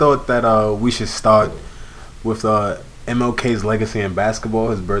thought that we should start with MLK's legacy in basketball.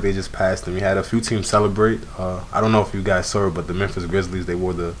 His birthday just passed, and we had a few teams celebrate. I don't know if you guys saw it, but the Memphis Grizzlies, they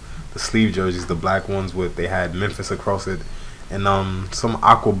wore the sleeve jerseys, the black ones they had Memphis across it, and some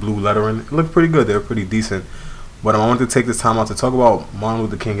aqua blue lettering. It looked pretty good. They were pretty decent. But I wanted to take this time out to talk about Martin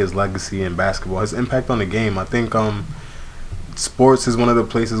Luther King, his legacy in basketball, his impact on the game. I think sports is one of the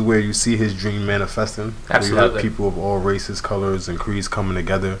places where you see his dream manifesting. Absolutely. You have people of all races, colors, and creeds coming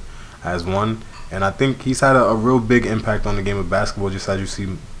together as one. And I think he's had a real big impact on the game of basketball, just as you see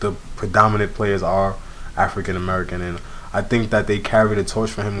the predominant players are African American. And I think that they carry the torch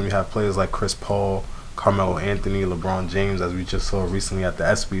for him when you have players like Chris Paul, Carmelo Anthony, LeBron James, as we just saw recently at the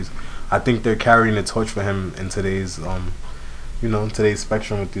ESPYs. I think they're carrying the torch for him in today's today's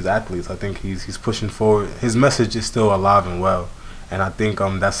spectrum with these athletes. I think he's pushing forward. His message is still alive and well, and I think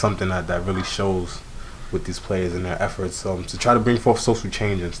that's something that really shows with these players and their efforts to try to bring forth social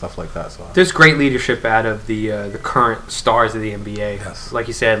change and stuff like that. So there's great leadership out of the current stars of the NBA. Yes. Like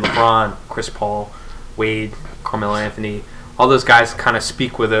you said, LeBron, Chris Paul, Wade, Carmelo Anthony, all those guys kind of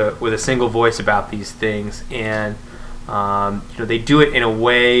speak with a single voice about these things, and they do it in a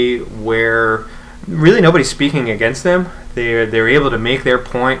way where really nobody's speaking against them. They're able to make their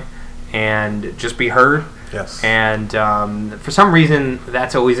point and just be heard. Yes. And for some reason,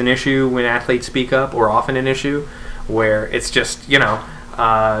 that's always an issue when athletes speak up, or often an issue, where it's just,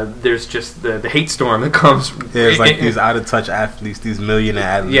 there's just the hate storm that comes. Yeah, it's like these out-of-touch athletes, these millionaire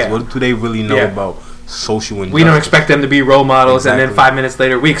athletes. Yeah. What do they really know about social injustice? We don't expect them to be role models, Exactly. and then 5 minutes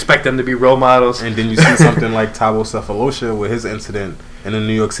later, we expect them to be role models. And then you see something like Thabo Cephalosha with his incident in a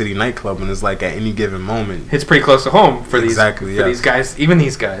New York City nightclub, and it's like at any given moment. It's pretty close to home for these guys, even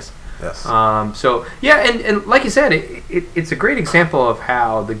these guys. Yes. And like you said, it's a great example of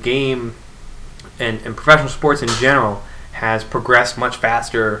how the game and professional sports in general has progressed much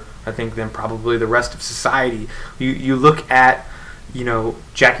faster, I think, than probably the rest of society. You look at,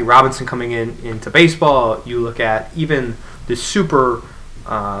 Jackie Robinson coming into baseball. You look at even the super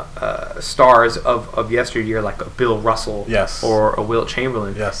stars of yesteryear, like a Bill Russell, yes, or a Wilt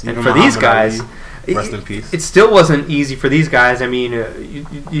Chamberlain. Yes. And even for Muhammad these guys, Ali, rest in peace. It still wasn't easy for these guys. I mean,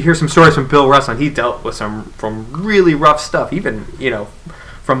 you hear some stories from Bill Russell, and he dealt with some really rough stuff, even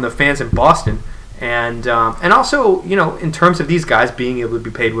from the fans in Boston, and also in terms of these guys being able to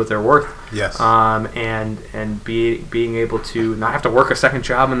be paid what they're worth. Yes. And being able to not have to work a second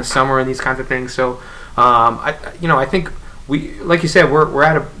job in the summer and these kinds of things. So I think we, like you said, we're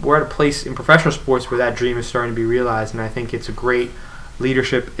at a place in professional sports where that dream is starting to be realized, and I think it's a great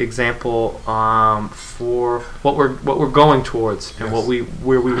leadership example for what we're going towards and Yes.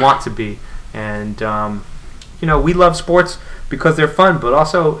 where we want to be. And we love sports because they're fun, but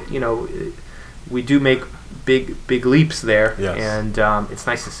also we do make big leaps there. Yes. And it's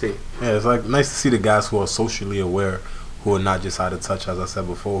nice to see. Yeah, it's like nice to see the guys who are socially aware, who are not just out of touch, as I said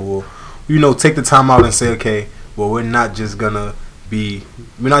before, who will take the time out and say, okay, well, we're not just gonna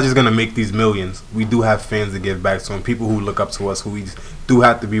make these millions. We do have fans to give back to, and people who look up to us, who we do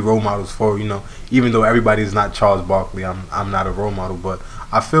have to be role models for. Even though everybody's not Charles Barkley, I'm not a role model, but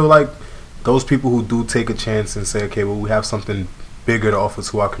I feel like those people who do take a chance and say, okay, well, we have something bigger to offer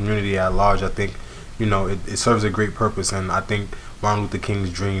to our community at large. I think it serves a great purpose, and I think Martin Luther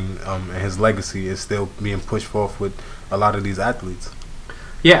King's dream and his legacy is still being pushed forth with a lot of these athletes.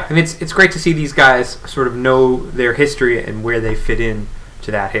 Yeah, and it's great to see these guys sort of know their history and where they fit in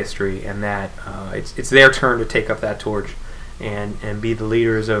to that history, and that it's their turn to take up that torch and be the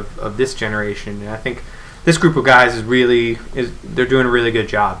leaders of this generation. And I think this group of guys they're doing a really good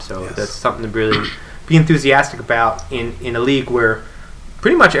job. So Yes. that's something to really be enthusiastic about in a league where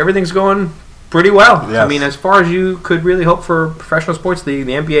pretty much everything's going pretty well. Yes. I mean, as far as you could really hope for a professional sports league,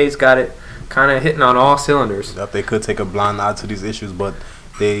 the NBA's got it kind of hitting on all cylinders. Yep, they could take a blind eye to these issues, but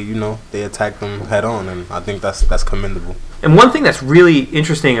they attack them head on, and I think that's commendable. And one thing that's really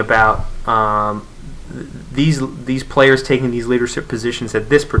interesting about these players taking these leadership positions at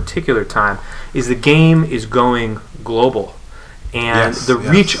this particular time is the game is going global, and the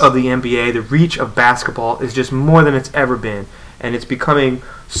reach of the NBA, the reach of basketball is just more than it's ever been, and it's becoming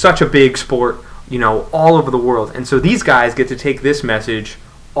such a big sport, all over the world. And so these guys get to take this message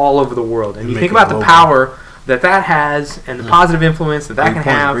all over the world, and you think about the power that has and the positive influence that can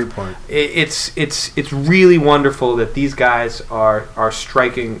have. It's really wonderful that these guys are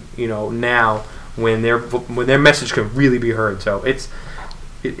striking now when their message can really be heard. So the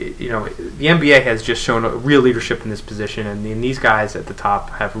NBA has just shown a real leadership in this position, and these guys at the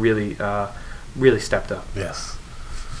top have really stepped up. Yes.